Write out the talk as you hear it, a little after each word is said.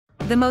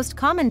The most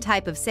common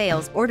type of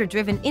sales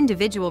order-driven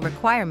individual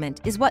requirement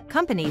is what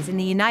companies in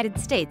the United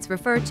States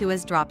refer to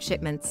as drop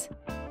shipments.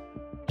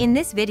 In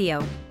this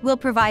video, we'll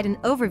provide an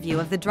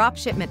overview of the drop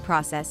shipment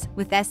process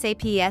with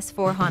SAP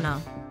S/4HANA.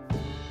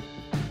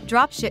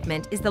 Drop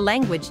shipment is the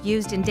language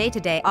used in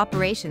day-to-day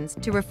operations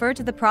to refer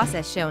to the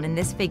process shown in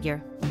this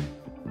figure.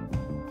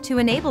 To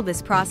enable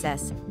this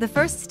process, the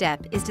first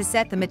step is to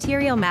set the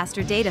Material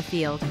Master Data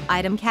field,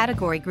 Item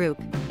Category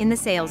Group, in the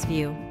Sales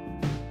view.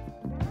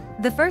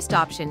 The first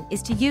option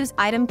is to use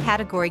Item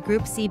Category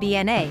Group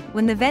CBNA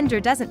when the vendor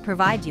doesn't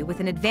provide you with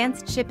an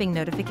advanced shipping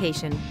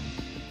notification.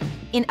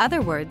 In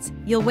other words,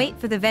 you'll wait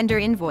for the vendor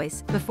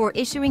invoice before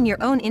issuing your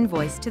own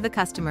invoice to the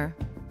customer.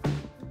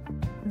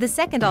 The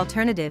second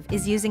alternative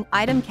is using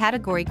Item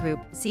Category Group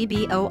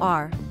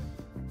CBOR.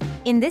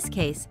 In this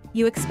case,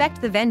 you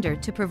expect the vendor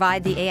to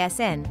provide the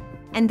ASN,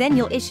 and then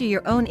you'll issue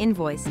your own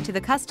invoice to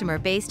the customer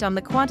based on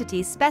the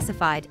quantities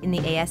specified in the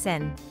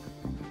ASN.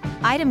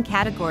 Item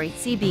Category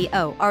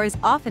CBOR is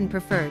often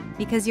preferred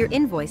because your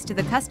invoice to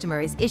the customer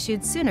is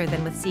issued sooner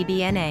than with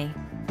CBNA.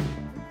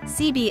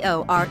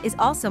 CBOR is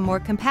also more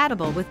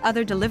compatible with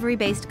other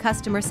delivery-based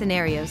customer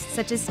scenarios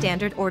such as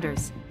standard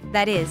orders.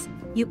 That is,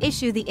 you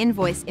issue the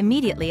invoice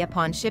immediately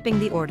upon shipping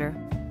the order.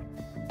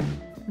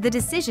 The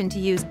decision to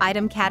use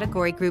Item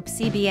Category Group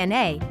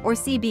CBNA or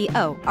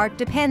CBOR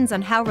depends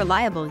on how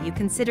reliable you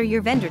consider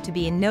your vendor to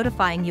be in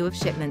notifying you of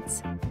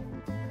shipments.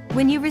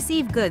 When you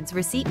receive goods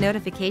receipt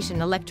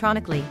notification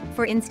electronically,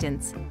 for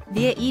instance,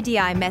 via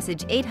EDI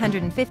message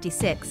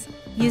 856,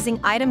 using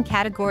Item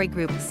Category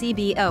Group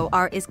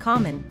CBOR is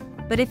common,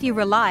 but if you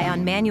rely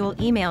on manual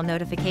email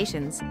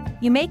notifications,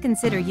 you may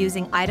consider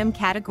using Item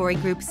Category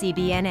Group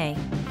CBNA.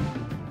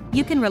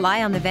 You can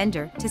rely on the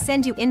vendor to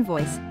send you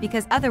invoice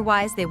because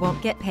otherwise they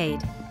won't get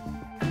paid.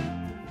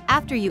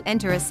 After you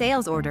enter a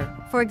sales order,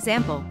 for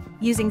example,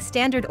 using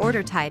standard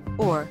order type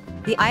or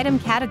the item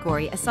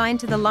category assigned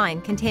to the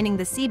line containing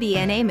the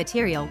CBNA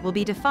material will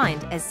be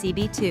defined as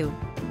CB2.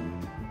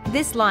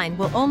 This line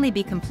will only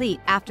be complete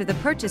after the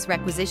purchase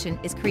requisition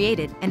is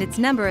created and its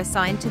number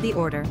assigned to the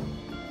order.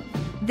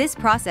 This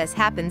process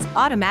happens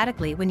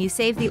automatically when you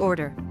save the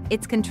order.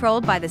 It's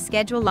controlled by the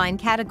schedule line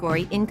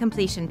category in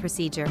completion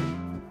procedure.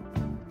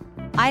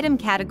 Item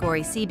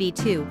category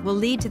CB2 will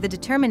lead to the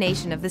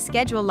determination of the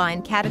schedule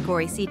line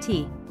category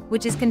CT,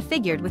 which is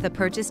configured with a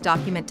purchase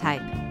document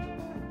type.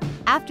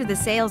 After the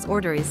sales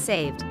order is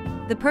saved,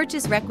 the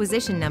purchase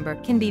requisition number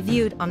can be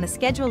viewed on the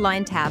schedule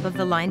line tab of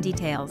the line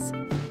details.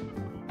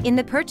 In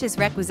the purchase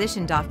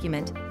requisition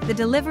document, the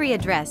delivery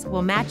address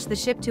will match the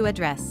ship to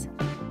address.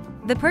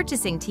 The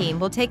purchasing team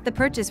will take the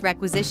purchase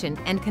requisition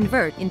and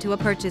convert into a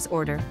purchase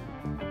order.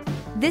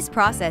 This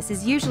process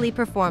is usually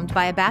performed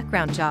by a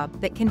background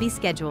job that can be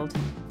scheduled.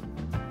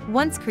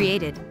 Once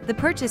created, the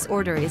purchase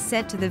order is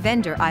sent to the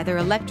vendor either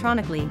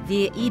electronically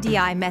via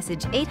EDI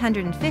message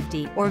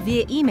 850 or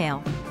via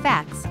email,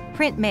 fax,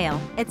 print mail,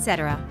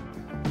 etc.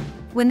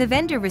 When the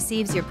vendor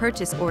receives your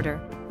purchase order,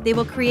 they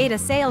will create a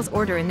sales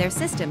order in their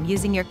system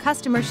using your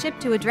customer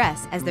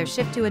ship-to-address as their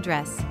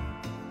ship-to-address.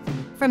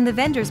 From the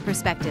vendor's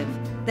perspective,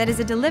 that is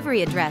a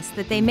delivery address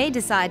that they may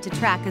decide to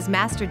track as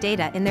master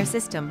data in their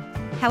system.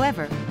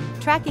 However,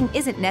 tracking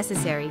isn't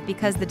necessary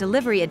because the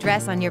delivery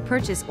address on your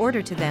purchase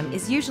order to them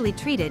is usually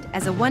treated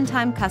as a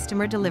one-time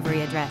customer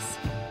delivery address.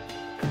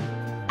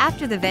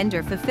 After the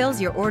vendor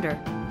fulfills your order,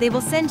 they will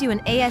send you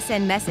an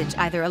ASN message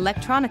either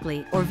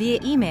electronically or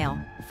via email,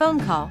 phone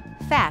call,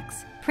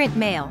 fax, print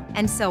mail,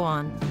 and so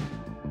on.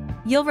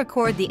 You'll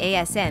record the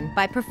ASN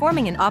by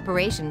performing an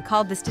operation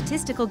called the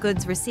Statistical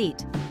Goods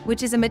Receipt,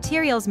 which is a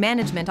materials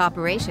management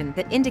operation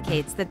that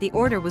indicates that the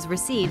order was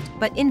received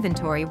but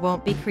inventory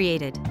won't be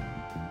created.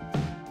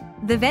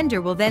 The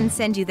vendor will then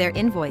send you their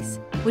invoice,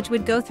 which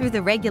would go through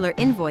the regular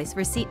invoice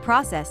receipt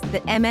process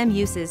that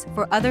uses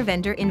for other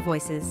vendor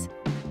invoices.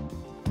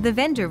 The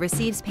vendor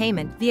receives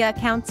payment via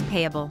accounts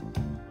payable.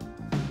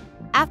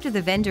 After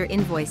the vendor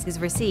invoice is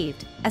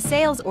received, a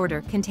sales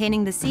order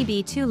containing the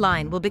CB2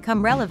 line will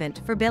become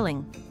relevant for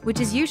billing, which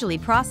is usually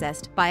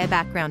processed by a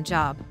background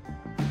job.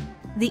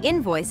 The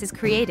invoice is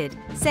created,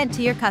 sent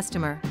to your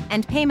customer,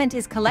 and payment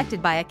is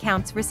collected by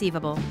accounts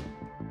receivable.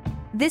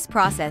 This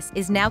process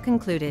is now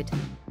concluded.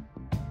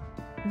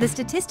 The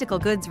statistical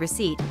goods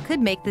receipt could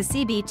make the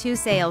CB2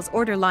 sales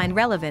order line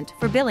relevant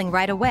for billing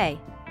right away,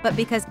 but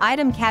because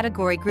Item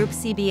Category Group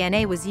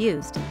CBNA was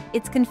used,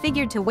 it's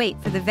configured to wait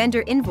for the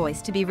vendor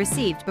invoice to be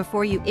received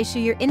before you issue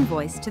your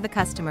invoice to the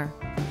customer.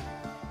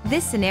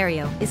 This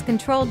scenario is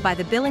controlled by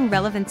the billing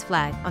relevance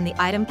flag on the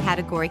item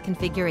category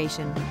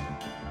configuration.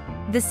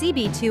 The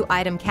CB2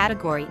 item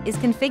category is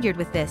configured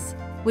with this,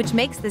 which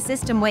makes the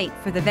system wait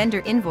for the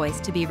vendor invoice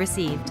to be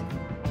received.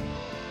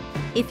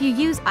 If you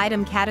use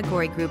Item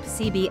Category Group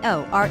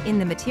CBOR in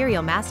the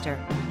Material Master,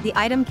 the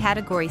Item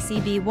Category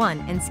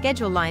CB1 and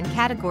Schedule Line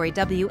Category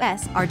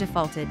WS are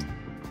defaulted.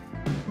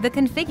 The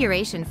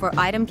configuration for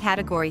Item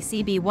Category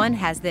CB1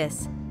 has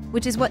this,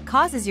 which is what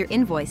causes your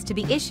invoice to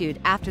be issued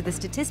after the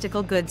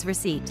statistical goods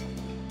receipt.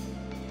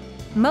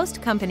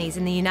 Most companies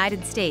in the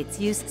United States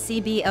use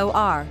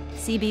CBOR,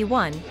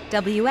 CB1,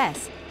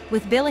 WS,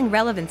 with billing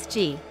relevance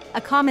G, a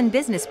common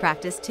business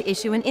practice to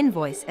issue an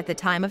invoice at the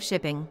time of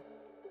shipping.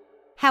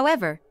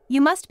 However,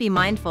 you must be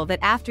mindful that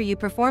after you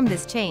perform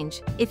this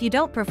change, if you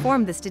don't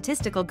perform the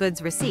statistical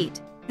goods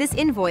receipt, this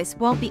invoice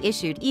won't be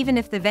issued even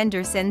if the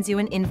vendor sends you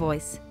an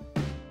invoice.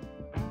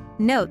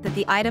 Note that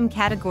the item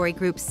category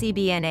groups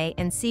CBNA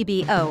and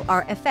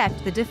CBOR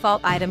affect the default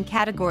item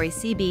category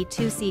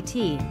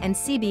CB2CT and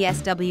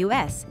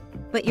CBSWS,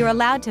 but you're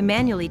allowed to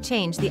manually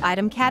change the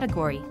item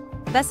category,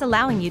 thus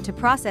allowing you to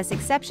process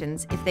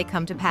exceptions if they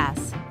come to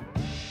pass.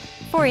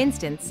 For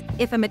instance,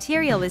 if a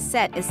material is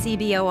set as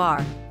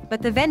CBOR,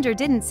 but the vendor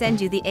didn't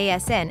send you the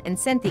ASN and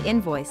sent the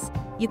invoice,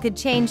 you could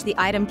change the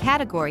item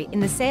category in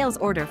the sales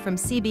order from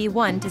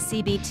CB1 to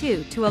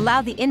CB2 to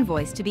allow the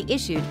invoice to be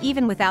issued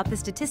even without the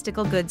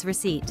statistical goods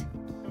receipt.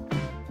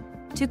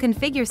 To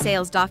configure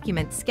sales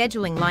document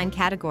scheduling line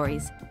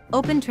categories,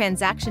 open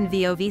Transaction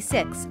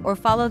VOV6 or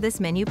follow this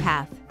menu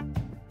path.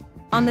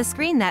 On the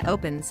screen that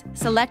opens,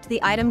 select the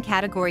item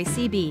category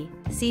CB,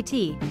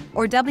 CT,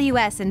 or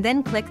WS and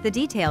then click the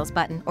Details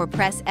button or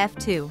press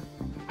F2.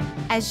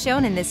 As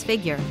shown in this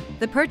figure,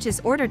 the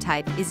purchase order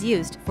type is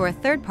used for a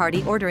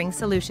third-party ordering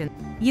solution.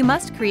 You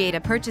must create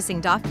a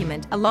purchasing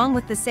document along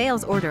with the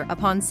sales order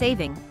upon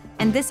saving,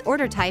 and this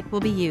order type will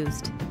be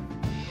used.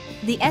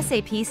 The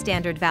SAP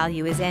standard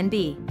value is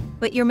NB,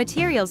 but your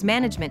materials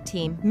management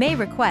team may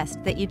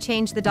request that you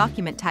change the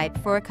document type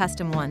for a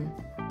custom one.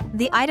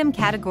 The item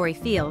category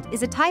field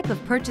is a type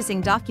of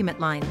purchasing document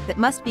line that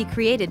must be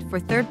created for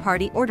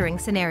third-party ordering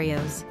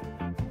scenarios.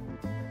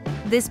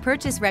 This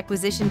purchase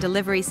requisition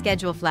delivery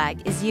schedule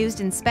flag is used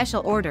in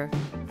special order,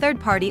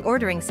 third-party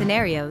ordering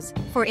scenarios,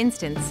 for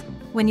instance,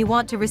 when you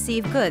want to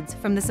receive goods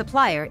from the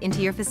supplier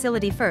into your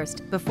facility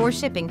first before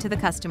shipping to the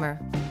customer.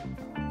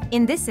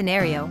 In this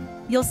scenario,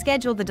 you'll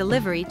schedule the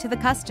delivery to the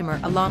customer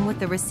along with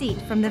the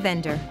receipt from the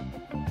vendor.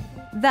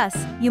 Thus,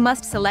 you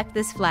must select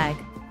this flag.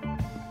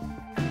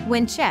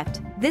 When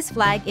checked, this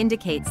flag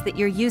indicates that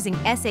you're using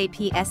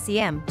SAP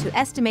SCM to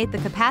estimate the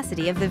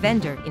capacity of the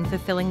vendor in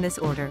fulfilling this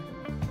order.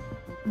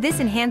 This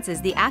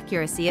enhances the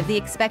accuracy of the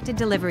expected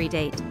delivery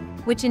date,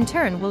 which in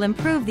turn will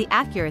improve the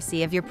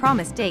accuracy of your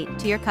promised date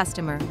to your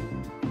customer.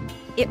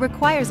 It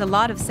requires a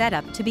lot of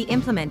setup to be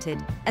implemented,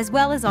 as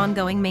well as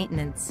ongoing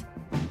maintenance.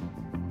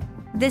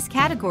 This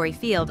category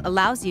field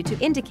allows you to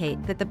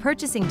indicate that the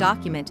purchasing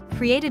document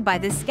created by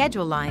this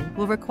schedule line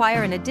will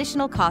require an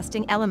additional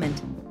costing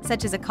element,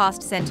 such as a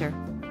cost center.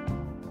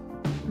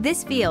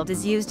 This field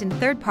is used in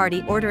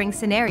third-party ordering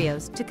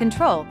scenarios to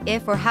control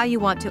if or how you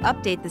want to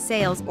update the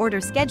sales order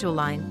schedule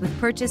line with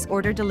purchase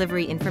order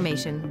delivery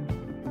information.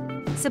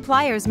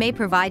 Suppliers may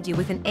provide you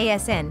with an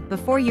ASN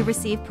before you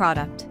receive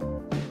product.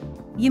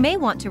 You may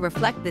want to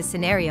reflect this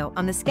scenario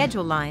on the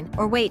schedule line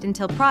or wait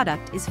until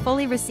product is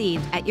fully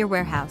received at your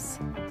warehouse.